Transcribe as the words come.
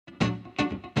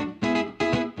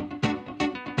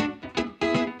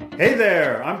Hey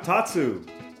there, I'm Tatsu,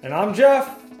 And I'm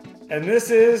Jeff, and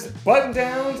this is Button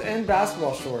Downs and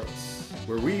Basketball Shorts.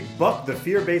 where we buck the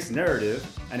fear-based narrative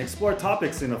and explore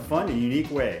topics in a fun and unique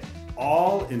way,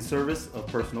 all in service of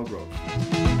personal growth.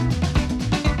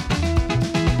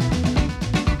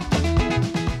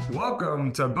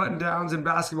 Welcome to Button Downs and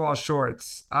Basketball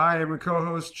Shorts. I am your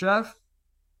co-host, Jeff,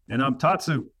 And I'm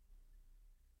Tatsu.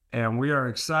 and we are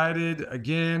excited.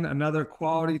 Again, another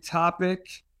quality topic.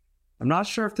 I'm not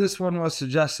sure if this one was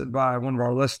suggested by one of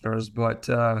our listeners, but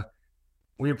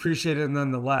we appreciate it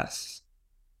nonetheless.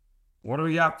 What do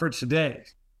we got for today?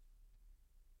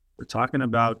 We're talking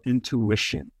about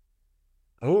intuition.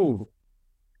 Oh,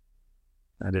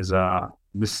 That is a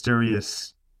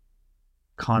mysterious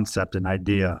concept, an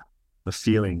idea, a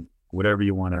feeling, whatever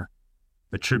you want to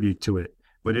attribute to it.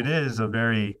 But it is a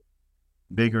very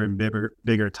bigger and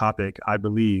bigger topic, I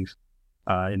believe,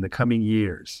 in the coming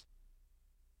years.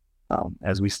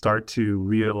 As we start to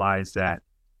realize that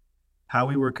how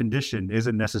we were conditioned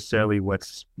isn't necessarily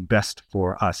what's best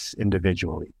for us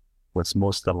individually, what's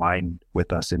most aligned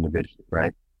with us individually,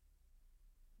 right?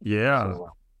 yeah.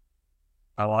 So,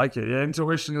 I like it. Yeah,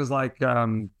 intuition is like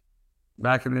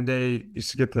back in the day, you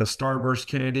used to get the Starburst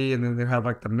candy and then they have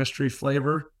like the mystery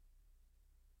flavor.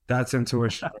 That's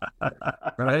intuition,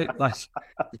 right? Like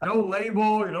no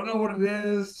label, you don't know what it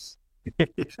is.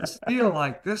 You just feel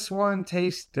like this one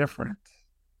tastes different.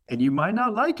 and you might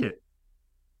not like it.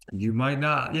 You might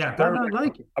not. Yeah, if You there might was not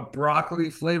like like it. a broccoli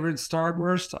flavored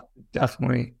Starburst,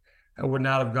 definitely it would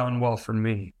not have gone well for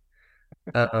me.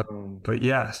 But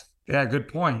yes, yeah, good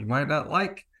point. You might not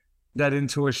like that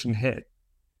intuition hit.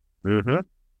 Mm-hmm.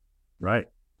 Right.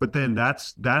 But then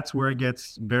that's where it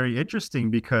gets very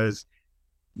interesting, because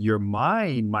your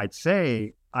mind might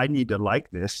say, I need to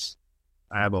like this.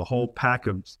 I have a whole pack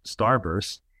of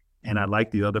Starburst and I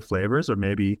like the other flavors, or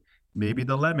maybe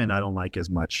the lemon I don't like as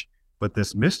much. But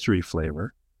this mystery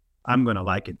flavor, I'm going to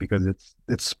like it because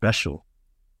it's special.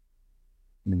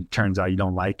 And it turns out you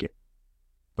don't like it.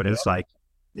 But it's like,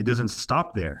 it doesn't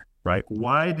stop there, right?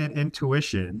 Why did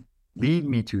intuition lead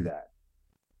me to that?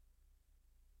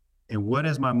 And what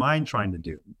is my mind trying to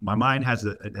do? My mind has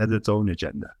its own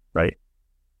agenda, right?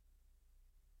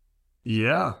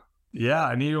 Yeah.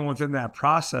 Yeah. And even within that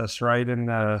process, right? And,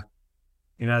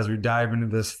 as we dive into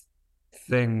this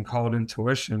thing called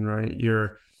intuition, right?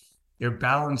 You're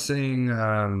balancing,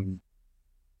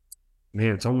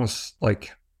 it's almost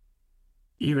like,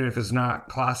 even if it's not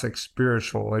classic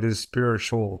spiritual, it is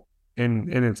spiritual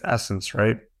in its essence,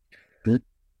 right?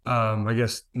 I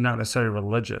guess not necessarily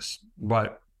religious,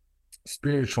 but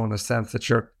spiritual in the sense that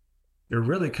you're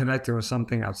really connecting with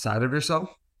something outside of yourself.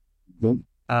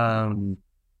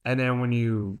 And then when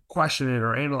you question it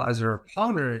or analyze it or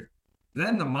ponder it,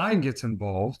 then the mind gets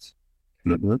involved.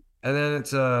 Mm-hmm. And then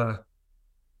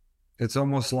it's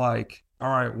almost like, all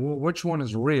right, well, which one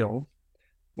is real?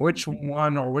 Which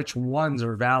one or which ones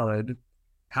are valid?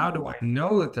 How do I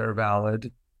know that they're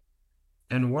valid?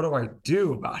 And what do I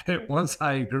do about it once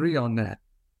I agree on that?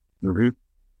 Mm-hmm.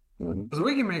 Because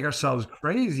we can make ourselves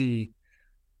crazy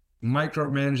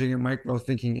micromanaging and micro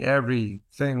thinking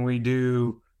everything we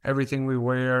do, everything we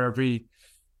wear, every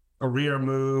career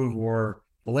move or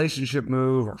relationship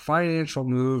move or financial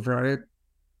move, right?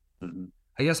 Mm-hmm.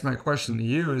 I guess my question to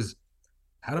you is,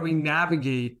 how do we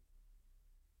navigate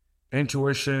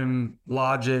intuition,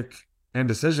 logic, and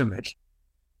decision making?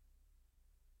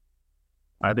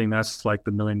 I think that's like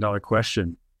the $1 million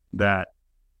question, that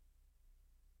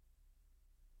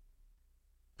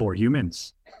for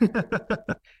humans, to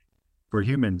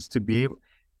be able,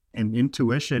 and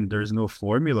intuition, there's no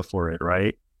formula for it,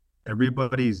 right?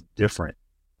 Everybody's different.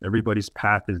 Everybody's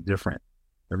path is different.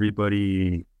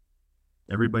 Everybody's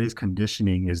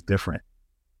conditioning is different.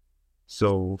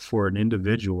 So for an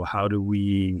individual,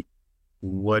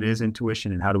 what is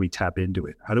intuition and how do we tap into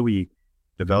it? How do we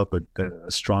develop a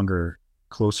stronger,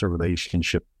 closer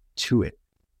relationship to it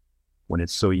when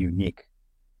it's so unique?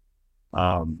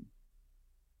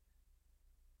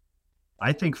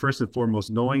 I think first and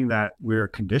foremost, knowing that we're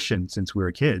conditioned since we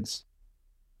were kids,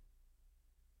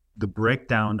 the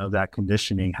breakdown of that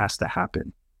conditioning has to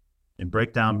happen. And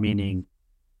breakdown meaning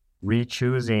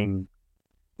re-choosing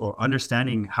or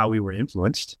understanding how we were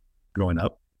influenced growing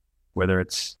up, whether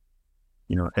it's,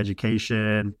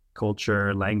 education,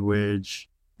 culture, language,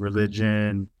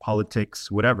 religion, politics,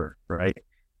 whatever, right?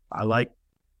 I like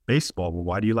baseball. Well,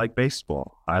 why do you like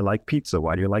baseball? I like pizza.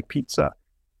 Why do you like pizza?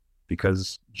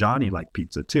 Because Johnny liked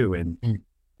pizza too, and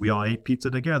we all ate pizza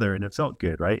together, and it felt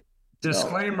good, right?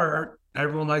 Disclaimer,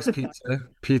 everyone likes pizza.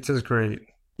 Pizza's great.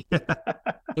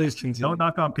 Please continue. Don't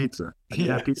knock on pizza. I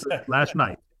had pizza last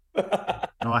night.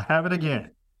 No, I have it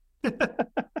again.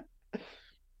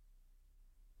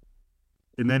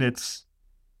 And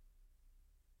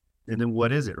then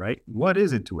what is it, right? What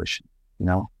is intuition? You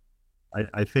know,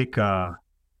 I think for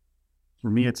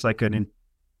me, it's like an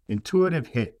intuitive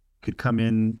hit could come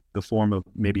in the form of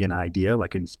maybe an idea,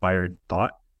 like inspired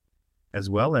thought, as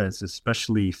well as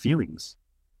especially feelings.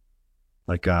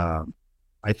 Like, I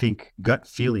think gut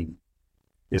feeling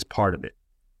is part of it.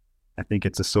 I think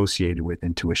it's associated with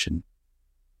intuition.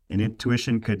 And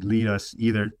intuition could lead us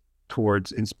either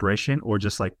towards inspiration or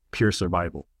just like pure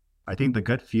survival. I think the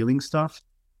gut feeling stuff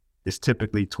is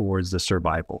typically towards the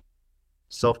survival,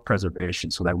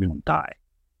 self-preservation so that we don't die,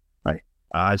 right?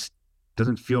 It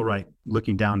doesn't feel right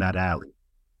looking down that alley.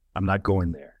 I'm not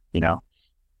going there, you know,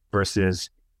 versus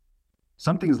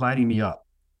something's lighting me up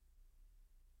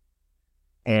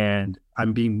and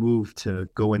I'm being moved to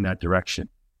go in that direction.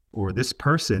 Or this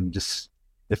person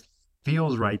it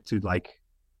feels right to like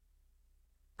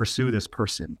pursue this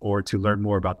person or to learn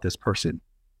more about this person.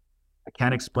 I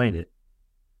can't explain it,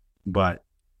 but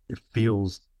it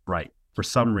feels right for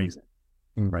some reason,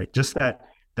 right? Just that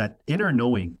inner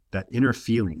knowing, that inner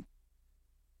feeling.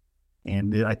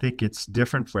 And I think it's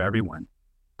different for everyone,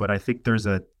 but I think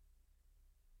I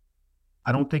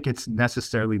don't think it's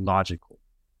necessarily logical.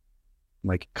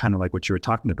 Like kind of like what you were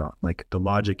talking about, like the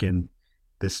logic in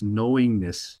this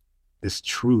knowingness, this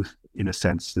truth, in a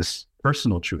sense, this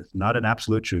personal truth, not an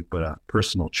absolute truth, but a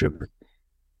personal truth.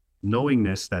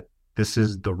 Knowingness that this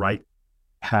is the right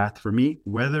path for me,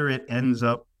 whether it ends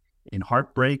up in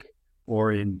heartbreak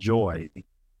or in joy,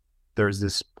 there's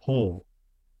this pull.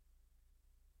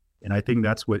 And I think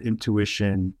that's what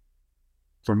intuition,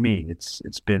 for me,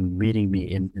 it's been leading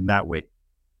me in that way,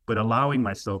 but allowing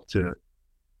myself to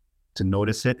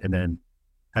notice it and then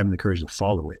having the courage to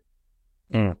follow it.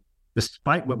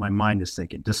 Despite what my mind is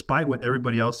thinking, despite what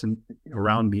everybody else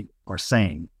around me are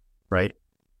saying, right?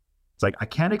 It's like, I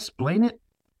can't explain it,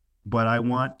 but I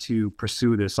want to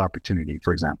pursue this opportunity,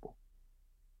 for example,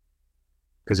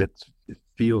 because it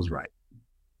feels right,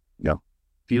 you know,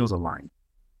 feels aligned.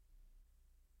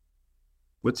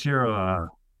 What's your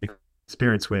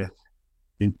experience with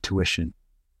intuition?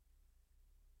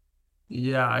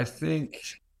 Yeah, I think,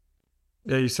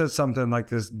 yeah, you said something like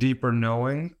this deeper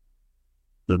knowing.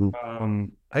 Mm-hmm.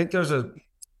 I think there's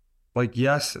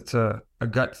yes, it's a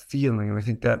gut feeling. And I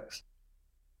think that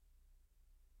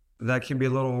can be a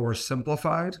little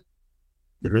oversimplified.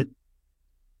 Mm-hmm.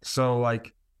 So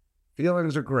like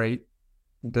feelings are great.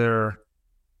 They're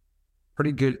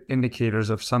pretty good indicators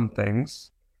of some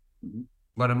things. Mm-hmm.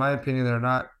 But in my opinion, they're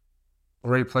not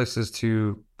great places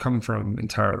to come from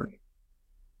entirely.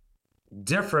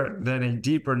 Different than a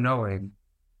deeper knowing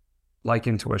like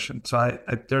intuition. So I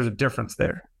there's a difference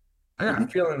there. I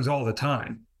got feelings all the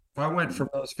time. If I went for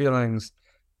those feelings,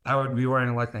 I would be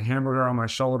wearing like a hamburger on my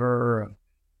shoulder,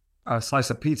 a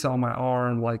slice of pizza on my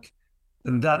arm, like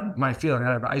that my feeling.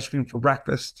 I have ice cream for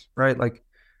breakfast, right? Like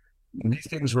these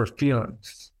things were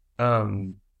feelings.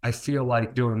 I feel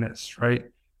like doing this, right?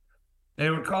 And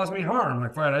it would cause me harm.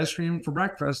 Like if I had ice cream for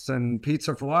breakfast and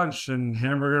pizza for lunch and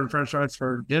hamburger and french fries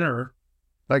for dinner,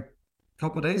 like a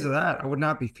couple of days of that, I would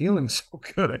not be feeling so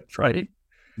good, right?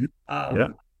 Yeah.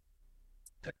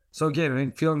 So again, I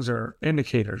think feelings are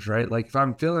indicators, right? Like if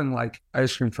I'm feeling like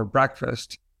ice cream for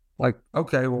breakfast, like,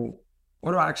 okay, well,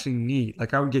 what do I actually need?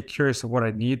 Like I would get curious of what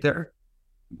I need there.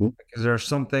 Because there's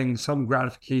some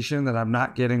gratification that I'm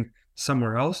not getting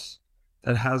somewhere else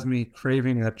that has me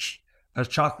craving a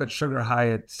chocolate sugar high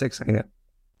at 6 a.m.,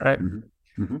 right?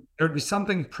 Mm-hmm. There'd be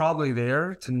something probably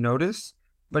there to notice,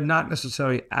 but not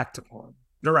necessarily act upon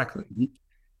directly.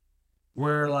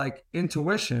 Where like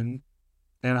intuition,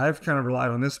 and I've kind of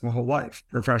relied on this my whole life,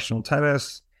 professional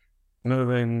tennis,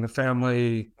 moving the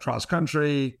family cross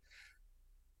country,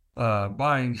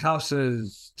 buying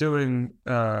houses, doing,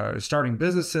 starting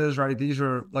businesses, right? These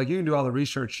are like, you can do all the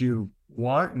research you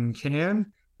want and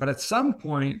can, but at some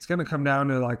point it's going to come down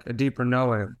to like a deeper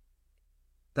knowing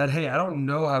that, hey, I don't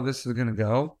know how this is going to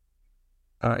go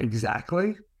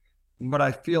exactly, but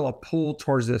I feel a pull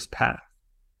towards this path.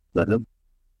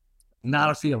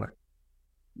 Not a feeling.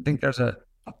 I think there's a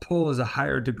pull is a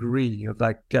higher degree of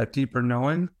like that deeper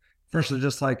knowing versus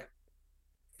just like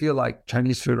feel like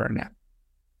Chinese food right now.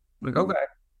 Like, okay,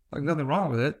 like nothing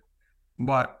wrong with it,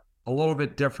 but a little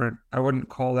bit different. I wouldn't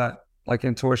call that like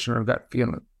intuition or gut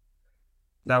feeling.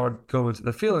 That would go into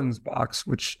the feelings box,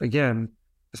 which again,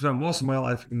 I spent most of my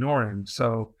life ignoring.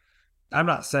 So I'm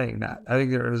not saying that. I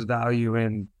think there is value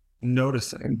in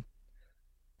noticing,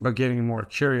 but getting more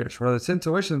curious. Where this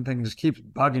intuition thing just keeps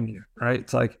bugging you, right?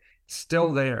 It's like it's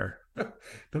still there.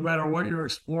 No matter what you're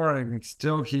exploring, it's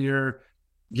still here.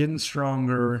 getting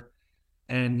stronger.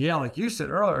 And yeah, like you said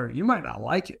earlier, you might not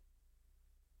like it.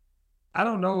 I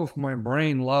don't know if my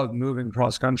brain loved moving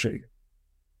cross country,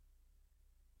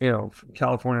 from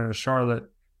California to Charlotte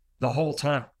the whole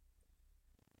time.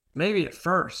 Maybe at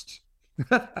first,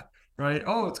 right?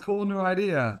 Oh, it's a cool new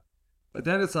idea. But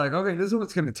then it's like, okay, this is what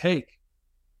it's going to take.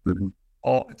 Mm-hmm.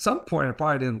 At some point, I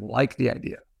probably didn't like the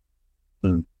idea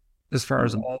as far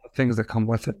as all the things that come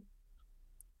with it.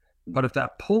 But if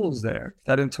that pull is there,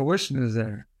 that intuition is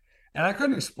there, and I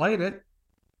couldn't explain it,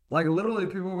 like literally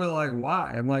people were like,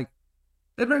 why? I'm like,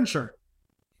 adventure.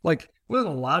 Like, with a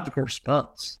logical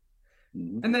response.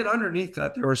 And then underneath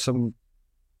that, there were some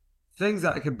things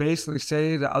that I could basically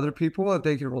say to other people that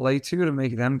they could relate to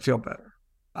make them feel better.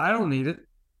 I don't need it.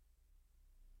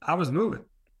 I was moving.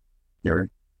 Yeah.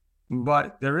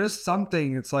 But there is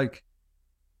something, it's like,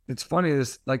 it's funny,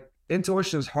 this like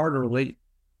intuition is hard to relate.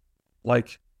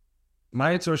 Like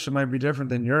my intuition might be different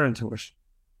than your intuition.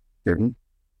 Mm-hmm.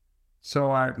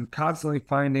 So I'm constantly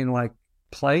finding like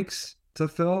planks to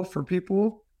fill for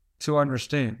people to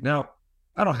understand. Now,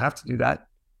 I don't have to do that,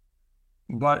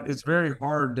 but it's very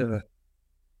hard to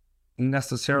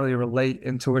necessarily relate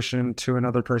intuition to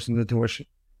another person's intuition.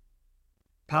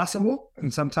 Possible,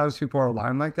 and sometimes people are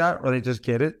aligned like that, or they just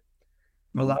get it.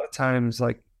 But a lot of times,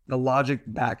 like the logic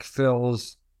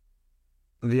backfills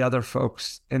the other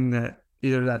folks in that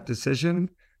either that decision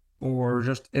or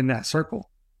just in that circle.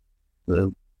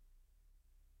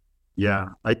 Yeah,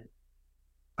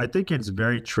 I think it's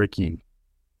very tricky,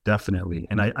 definitely,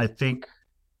 and I think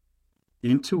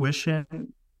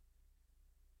intuition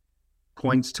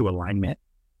points to alignment,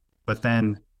 but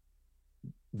then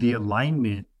the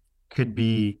alignment could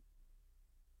be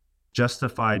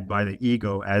justified by the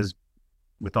ego as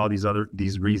with all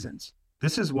these reasons.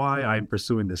 This is why I'm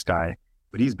pursuing this guy,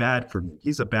 but he's bad for me.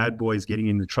 He's a bad boy. He's getting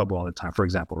into trouble all the time, for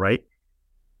example, right?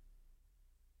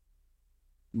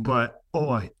 But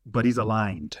he's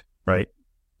aligned, right?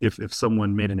 If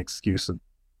someone made an excuse,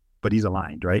 but he's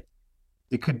aligned, right?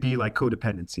 It could be like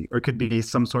codependency, or it could be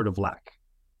some sort of lack,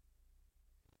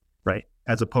 right?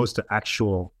 As opposed to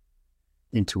actual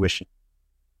intuition,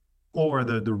 or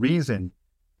the reason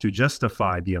to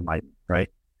justify the alignment, right?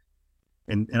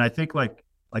 And I think like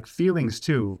feelings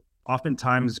too,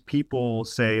 oftentimes people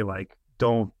say like,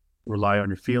 don't rely on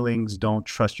your feelings, don't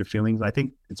trust your feelings. I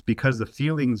think it's because the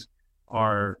feelings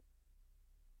are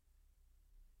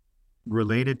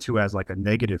related to as like a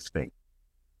negative thing.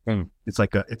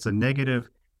 It's a negative,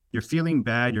 you're feeling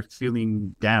bad, you're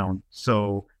feeling down,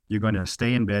 so you're going to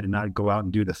stay in bed and not go out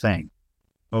and do the thing.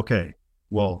 Okay,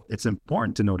 well, it's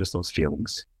important to notice those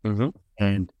feelings. Mm-hmm.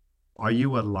 And are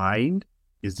you aligned?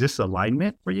 Is this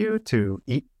alignment for you to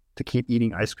keep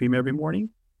eating ice cream every morning,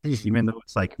 even though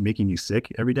it's like making you sick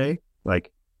every day?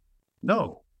 Like,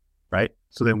 no, right?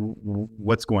 So then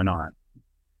what's going on?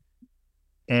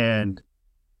 And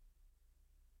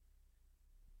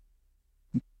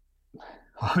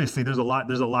obviously there's a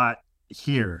lot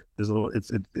here.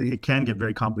 It can get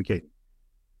very complicated.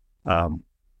 But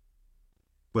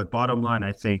bottom line,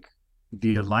 I think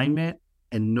the alignment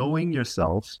and knowing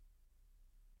yourself,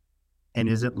 and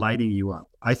is it lighting you up?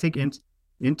 I think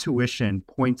intuition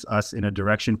points us in a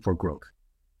direction for growth.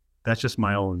 That's just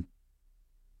my own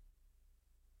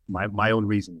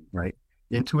reasoning, right?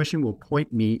 Intuition will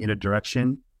point me in a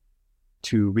direction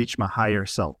to reach my higher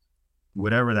self,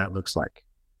 whatever that looks like.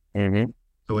 Mm-hmm.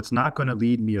 So it's not going to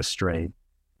lead me astray,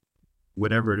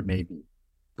 whatever it may be.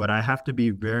 But I have to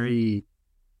be very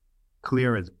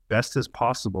clear as best as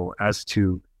possible as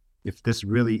to if this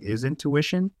really is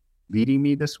intuition leading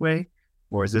me this way,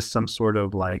 or is this some sort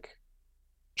of like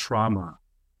trauma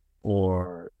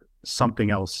or something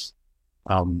else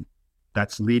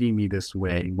that's leading me this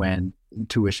way when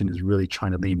intuition is really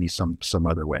trying to lead me some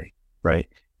other way, right?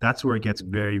 That's where it gets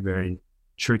very, very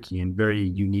tricky and very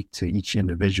unique to each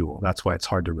individual. That's why it's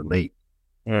hard to relate.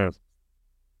 Yeah.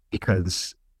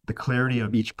 Because the clarity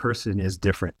of each person is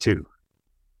different too.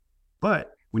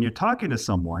 But when you're talking to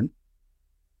someone,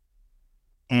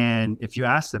 and if you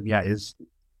ask them,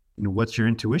 what's your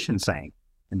intuition saying?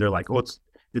 And they're like, oh,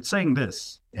 it's saying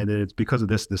this, and then it's because of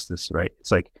this, right?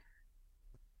 It's like,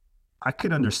 I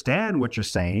could understand what you're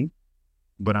saying,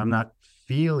 but I'm not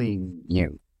feeling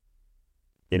you,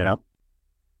 And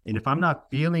if I'm not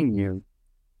feeling you,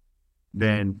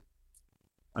 then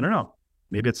I don't know,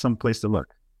 maybe it's some place to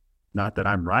look. Not that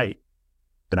I'm right,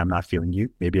 that I'm not feeling you.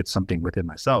 Maybe it's something within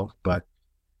myself, but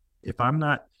if I'm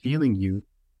not feeling you,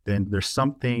 then there's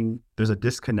a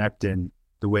disconnect in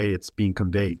the way it's being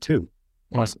conveyed too.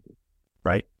 Possibly.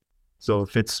 Right? So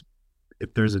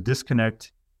if there's a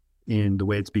disconnect in the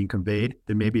way it's being conveyed,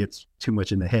 then maybe it's too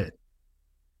much in the head.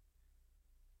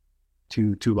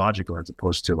 too logical as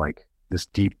opposed to like this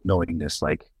deep knowingness,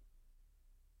 like,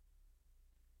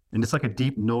 and it's like a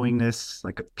deep knowingness,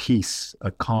 like a peace, a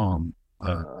calm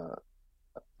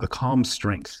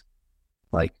strength.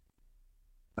 Like,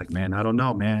 man, I don't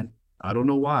know, man. I don't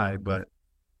know why, but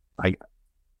I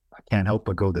can't help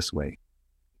but go this way.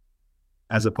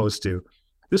 As opposed to,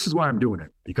 this is why I'm doing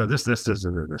it, because this,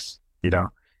 you know,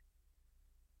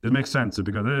 it makes sense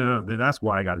because that's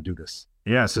why I got to do this.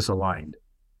 Yeah, it's just aligned.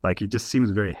 Like, it just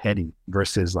seems very heady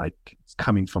versus like it's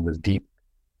coming from this deep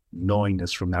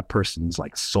knowingness from that person's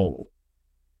like soul.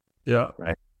 Yeah.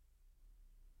 Right.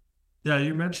 Yeah,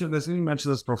 you mentioned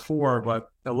this before, but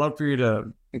I'd love for you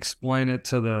to explain it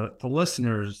to the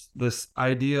listeners, this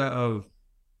idea of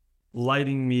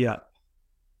lighting me up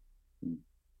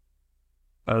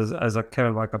as a kind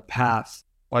of like a path,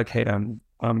 like, hey, I'm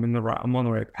on the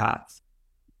right path.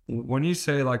 When you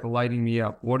say like lighting me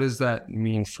up, what does that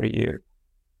mean for you?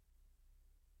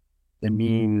 It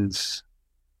means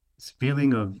this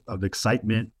feeling of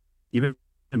excitement, even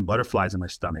butterflies in my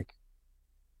stomach,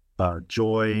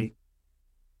 joy,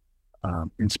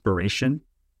 inspiration,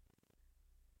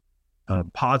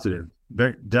 positive,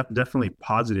 very definitely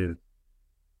positive.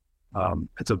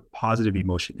 It's a positive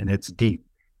emotion, and it's deep.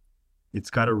 It's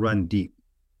got to run deep,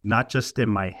 not just in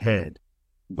my head,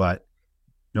 but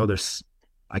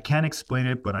I can't explain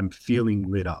it, but I'm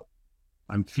feeling lit up.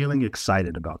 I'm feeling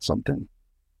excited about something.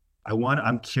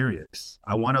 I'm curious.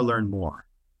 I want to learn more.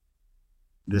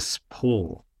 This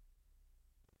pull,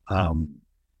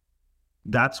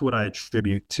 that's what I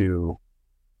attribute to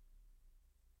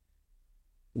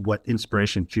what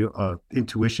intuition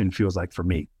feels like for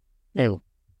me. Oh.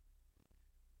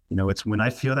 You know, it's when I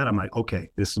feel that, I'm like, okay,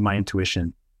 this is my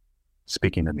intuition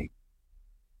speaking to me.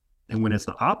 And when it's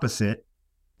the opposite,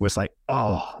 where it's like,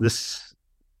 oh, this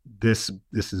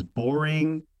is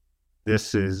boring.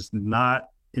 This is not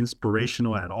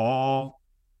inspirational at all.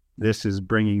 This is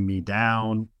bringing me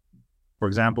down. For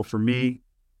example, for me,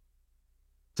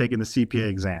 taking the CPA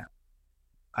exam,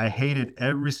 I hated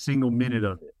every single minute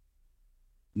of it.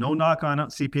 No knock on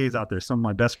CPAs out there. Some of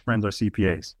my best friends are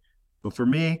CPAs. But for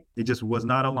me, it just was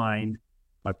not aligned.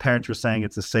 My parents were saying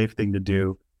it's a safe thing to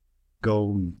do.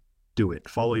 Go do it.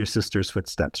 Follow your sister's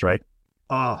footsteps, right?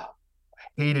 I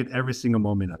hated every single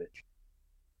moment of it.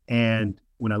 And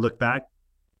when I look back,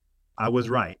 I was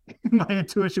right. My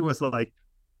intuition was like,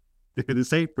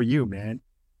 this ain't for you, man.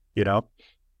 You know?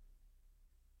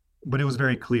 But it was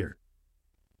very clear.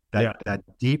 That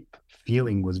deep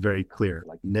feeling was very clear,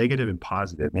 like negative and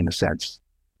positive in a sense.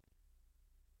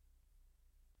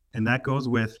 And that goes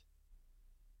with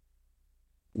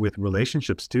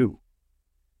relationships too.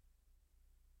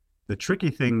 The tricky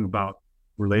thing about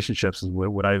relationships is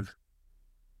what I've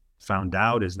found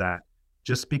out is that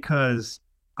just because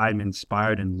I'm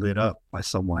inspired and lit up by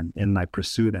someone and I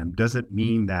pursue them doesn't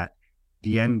mean that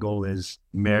the end goal is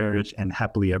marriage and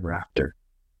happily ever after.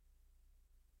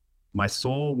 My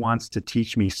soul wants to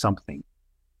teach me something.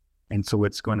 And so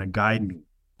it's going to guide me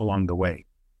along the way.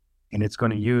 And it's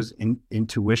going to use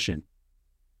intuition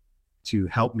to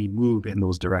help me move in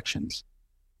those directions.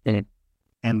 And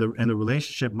the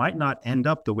relationship might not end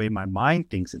up the way my mind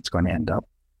thinks it's going to end up,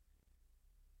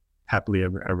 happily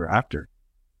ever after.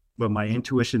 But my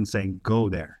intuition saying, go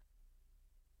there,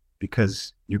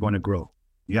 because you're going to grow.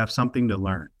 You have something to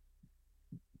learn.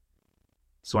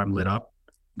 So I'm lit up,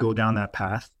 go down that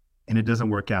path, and it doesn't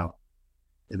work out.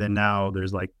 And then now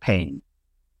there's like pain.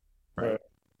 Right.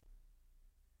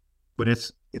 But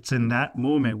it's in that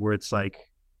moment where it's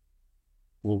like,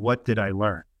 well, what did I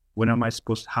learn?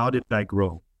 How did I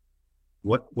grow?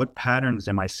 What patterns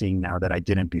am I seeing now that I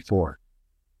didn't before?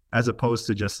 As opposed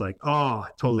to just like, oh, I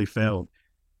totally failed.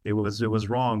 It was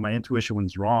wrong. My intuition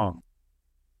was wrong.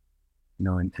 You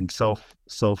know, and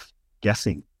self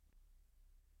guessing.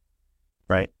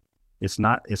 Right? It's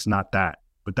not that.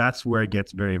 But that's where it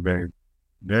gets very, very,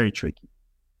 very tricky.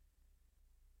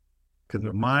 Because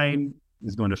the mind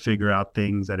is going to figure out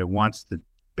things that it wants to,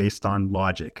 based on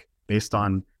logic, based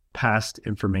on past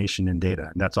information and data.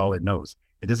 And that's all it knows.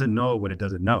 It doesn't know what it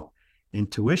doesn't know.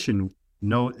 Intuition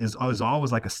is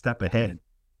always like a step ahead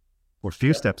or a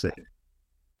few steps ahead.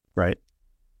 Right?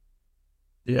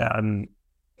 Yeah. And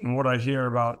what I hear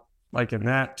about like in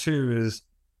that too is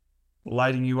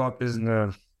lighting you up isn't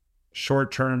a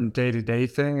short-term day-to-day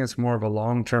thing. It's more of a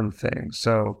long-term thing.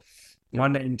 So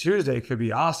Monday and Tuesday could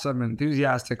be awesome,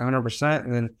 enthusiastic, 100%.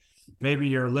 And then maybe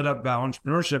you're lit up about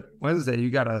entrepreneurship. Wednesday, you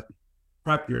got to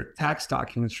prep your tax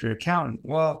documents for your accountant.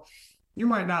 Well, you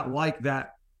might not like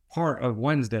that part of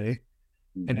Wednesday,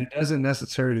 and it doesn't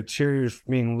necessarily cheer you for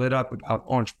being lit up about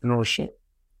entrepreneurship.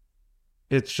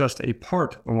 it's just a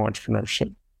part of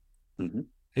entrepreneurship. Mm-hmm.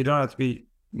 You don't have to be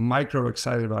micro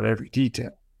excited about every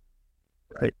detail,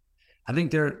 right? I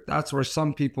think that's where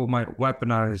some people might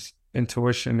weaponize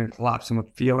intuition and collapse them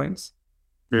with feelings.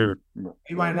 Yeah.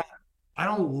 You might not. I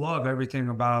don't love everything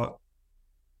about,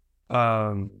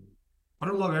 I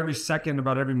don't love every second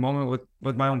about every moment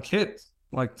with my own kids.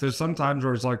 Like there's sometimes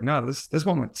where it's like, no, this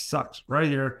moment sucks right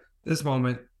here. This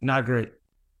moment, not great.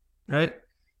 Right.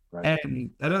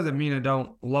 And that doesn't mean I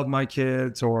don't love my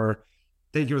kids or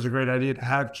think it was a great idea to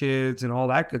have kids and all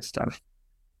that good stuff.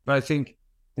 But I think,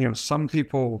 some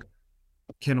people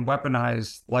can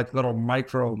weaponize like little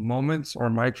micro moments or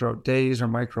micro days or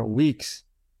micro weeks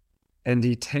and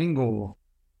detangle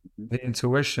the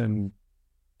intuition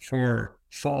for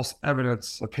false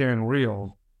evidence appearing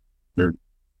real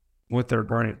with their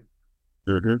brain.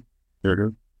 100%.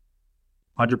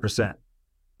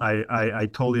 I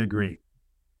totally agree.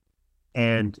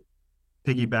 And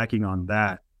piggybacking on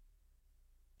that,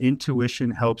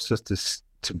 intuition helps us to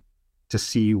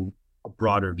see a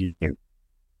broader view.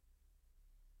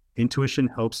 Intuition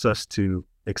helps us to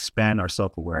expand our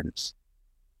self-awareness.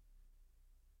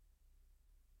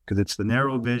 Because it's the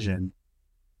narrow vision.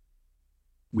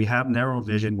 We have narrow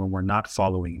vision when we're not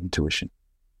following intuition.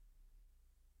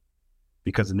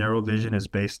 Because the narrow vision is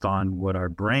based on what our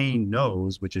brain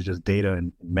knows, which is just data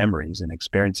and memories and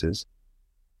experiences.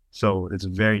 So it's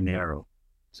very narrow.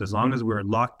 So as long as we're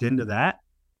locked into that,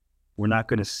 we're not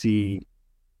going to see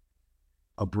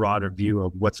a broader view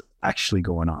of what's actually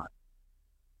going on.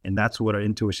 And that's what our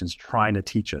intuition is trying to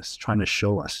teach us, trying to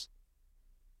show us.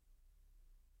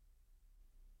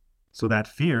 So that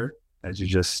fear, as you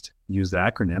just used the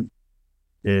acronym,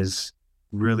 is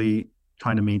really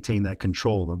trying to maintain that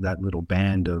control of that little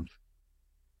band of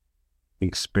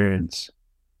experience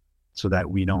so that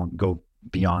we don't go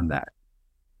beyond that.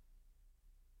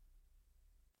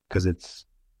 Because it's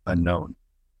unknown.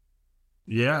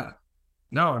 Yeah.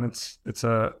 No, and it's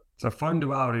a fun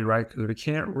duality, right? Because we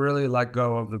can't really let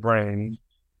go of the brain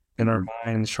and our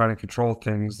minds trying to control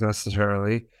things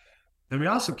necessarily. And we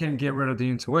also can't get rid of the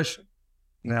intuition.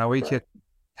 Now we can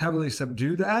heavily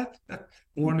subdue that,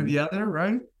 one or the other,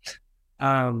 right?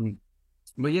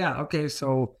 But yeah, okay,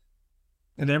 so,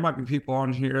 and there might be people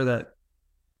on here that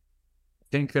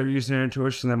think they're using their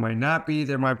intuition that might not be.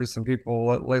 There might be some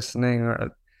people listening, or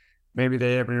maybe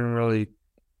they haven't even really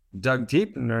dug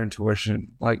deep in their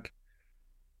intuition. Like,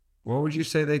 what would you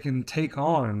say they can take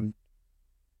on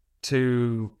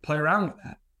to play around with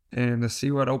that and to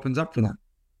see what opens up for them?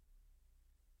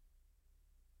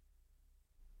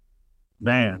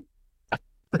 Man,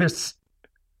 it's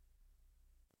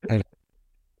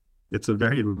a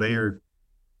very layered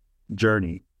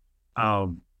journey.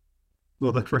 Well,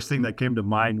 the first thing that came to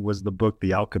mind was the book,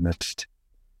 The Alchemist.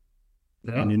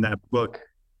 Yeah. And in that book,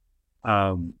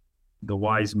 the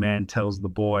wise man tells the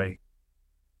boy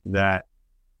that,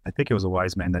 I think it was a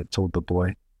wise man that told the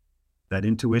boy that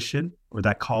intuition or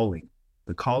that calling,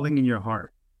 the calling in your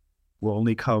heart will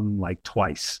only come like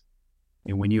twice.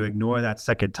 And when you ignore that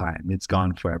second time, it's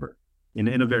gone forever. In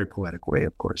a very poetic way,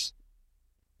 of course.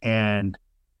 And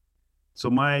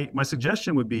so my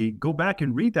suggestion would be go back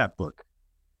and read that book.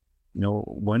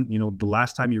 The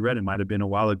last time you read it might have been a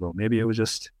while ago. Maybe it was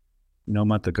just, a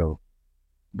month ago.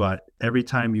 But every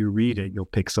time you read it, you'll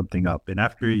pick something up. And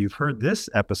after you've heard this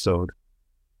episode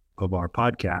of our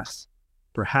podcast,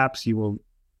 perhaps you will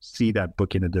see that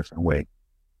book in a different way.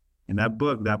 In that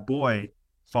book, that boy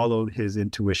followed his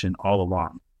intuition all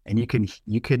along. And you can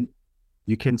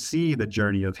see the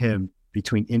journey of him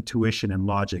between intuition and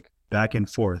logic, back and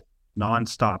forth,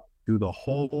 nonstop through the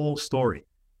whole story.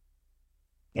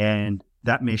 And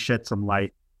that may shed some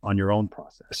light on your own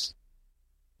process.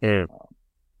 Yeah.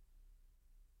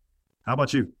 How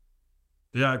about you?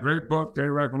 Yeah, great book, great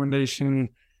recommendation.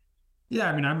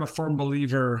 Yeah, I mean, I'm a firm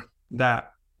believer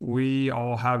that we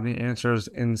all have the answers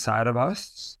inside of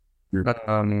us. We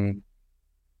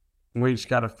just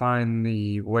got to find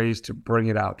the ways to bring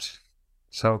it out.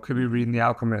 So could be reading The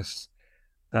Alchemist.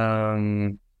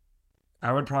 I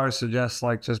would probably suggest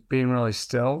like just being really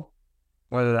still,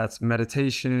 whether that's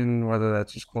meditation, whether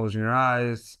that's just closing your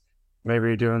eyes, maybe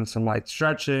you're doing some light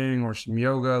stretching or some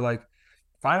yoga. Like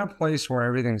find a place where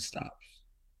everything stops.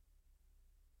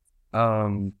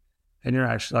 And you're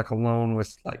actually like alone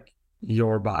with like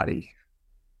your body.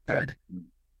 At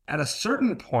a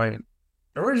certain point,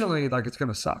 originally, like it's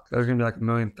gonna suck. There's gonna be like a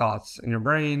million thoughts in your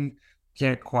brain.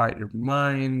 Can't quiet your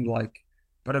mind,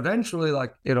 but eventually,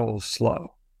 like it'll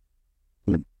slow,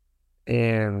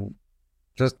 and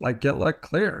just like get like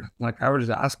clear. Like I would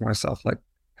just ask myself, like,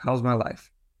 how's my life?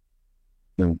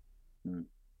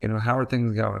 how are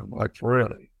things going? Like,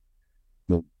 really?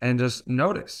 And just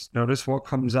notice what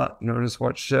comes up, notice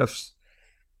what shifts,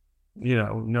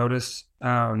 notice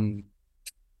some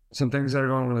things that are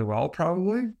going really well,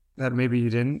 probably that maybe you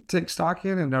didn't take stock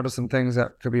in, and notice some things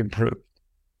that could be improved.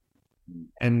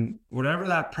 And whatever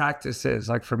that practice is,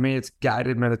 like for me, it's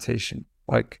guided meditation.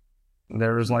 Like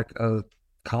there is like a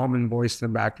calming voice in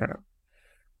the background,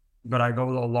 but I go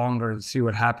a little longer and see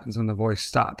what happens when the voice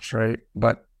stops, right?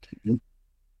 But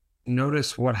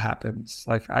notice what happens.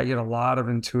 Like I get a lot of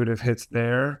intuitive hits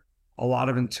there, a lot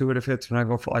of intuitive hits when I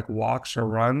go for like walks or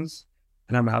runs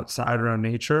and I'm outside around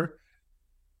nature.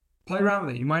 Play around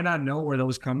with it. You might not know where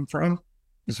those come from,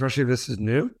 especially if this is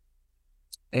new,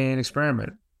 and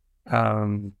experiment.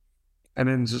 And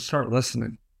then just start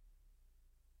listening.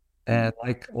 And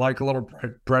like little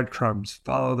breadcrumbs,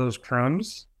 follow those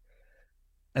crumbs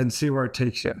and see where it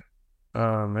takes you.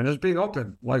 And just being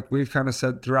open, like we've kind of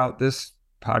said throughout this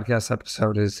podcast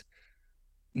episode, is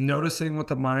noticing what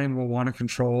the mind will want to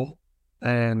control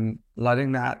and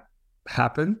letting that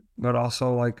happen, but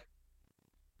also like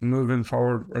moving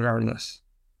forward regardless.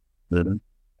 Mm-hmm.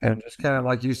 And just kind of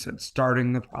like you said,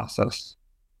 starting the process.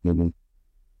 Mm-hmm.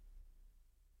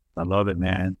 I love it,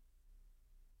 man.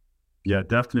 Yeah,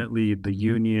 definitely the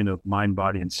union of mind,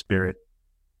 body, and spirit.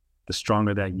 The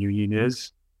stronger that union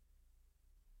is,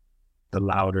 the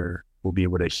louder we'll be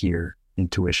able to hear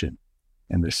intuition.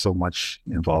 And there's so much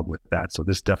involved with that. So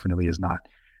this definitely is not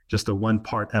just a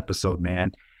one-part episode,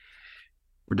 man.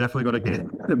 We're definitely going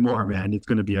to get more, man. It's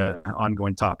going to be an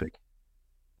ongoing topic.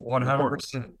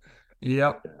 100%.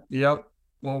 Yep.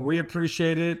 Well, we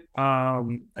appreciate it.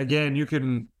 Again, you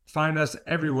can find us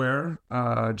everywhere.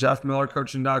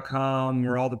 JeffMillerCoaching.com,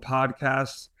 where all the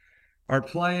podcasts are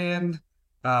playing.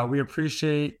 We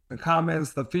appreciate the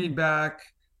comments, the feedback,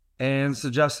 and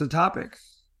suggested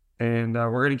topics. And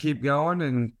we're going to keep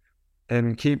going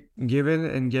and keep giving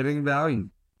and getting value.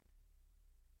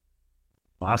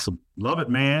 Awesome. Love it,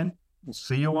 man. We'll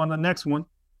see you on the next one.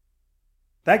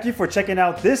 Thank you for checking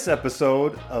out this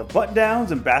episode of Button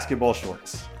Downs and Basketball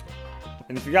Shorts.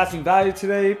 And if you got some value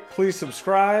today, please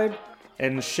subscribe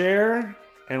and share,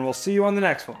 and we'll see you on the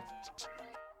next one.